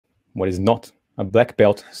what is not a black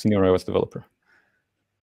belt senior iOS developer.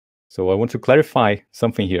 So I want to clarify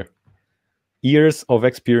something here. Years of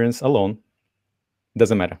experience alone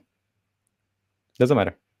doesn't matter. Doesn't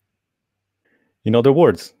matter. In other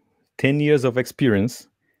words, 10 years of experience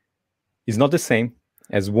is not the same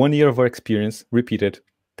as 1 year of experience repeated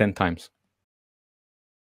 10 times.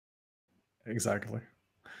 Exactly.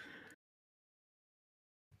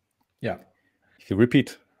 Yeah. If you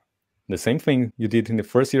repeat the same thing you did in the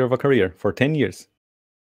first year of a career for 10 years,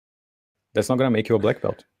 that's not going to make you a black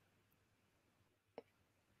belt.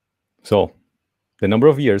 So the number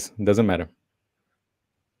of years doesn't matter.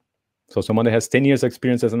 So someone that has 10 years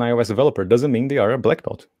experience as an iOS developer doesn't mean they are a black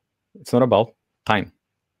belt. It's not about time.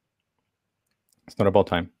 It's not about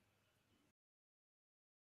time.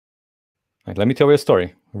 Right, let me tell you a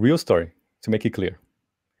story, a real story, to make it clear.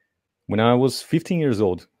 When I was 15 years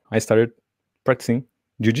old, I started practicing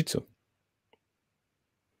jiu-jitsu.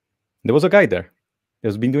 There was a guy there that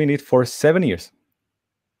has been doing it for 7 years.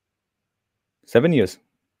 7 years.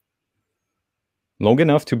 Long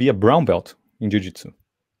enough to be a brown belt in jiu-jitsu,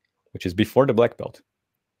 which is before the black belt.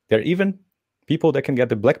 There are even people that can get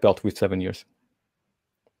the black belt with 7 years.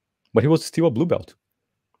 But he was still a blue belt.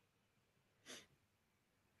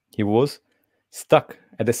 He was stuck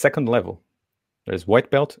at the second level. There's white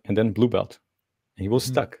belt and then blue belt. And he was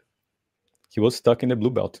stuck. He was stuck in the blue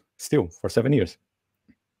belt still for 7 years.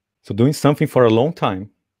 So doing something for a long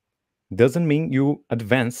time doesn't mean you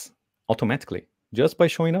advance automatically just by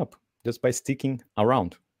showing up, just by sticking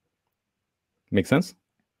around. Make sense?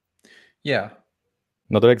 Yeah.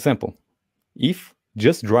 Another example. If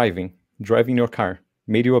just driving your car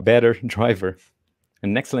made you a better driver,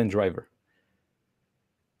 an excellent driver,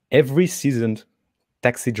 every seasoned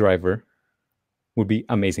taxi driver would be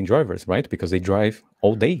amazing drivers, right? Because they drive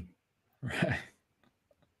all day. Right.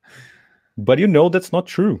 But you know that's not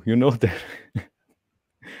true. You know that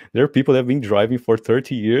there are people that have been driving for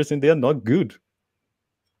 30 years and they are not good.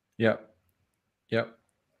 Yep. Yep.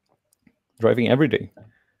 Driving every day.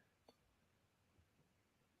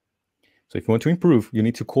 So if you want to improve, you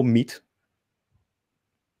need to commit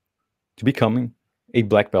to becoming a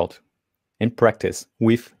black belt and practice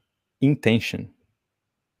with intention.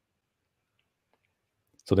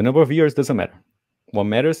 So the number of years doesn't matter. What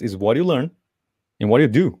matters is what you learn and what you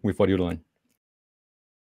do with what you learn.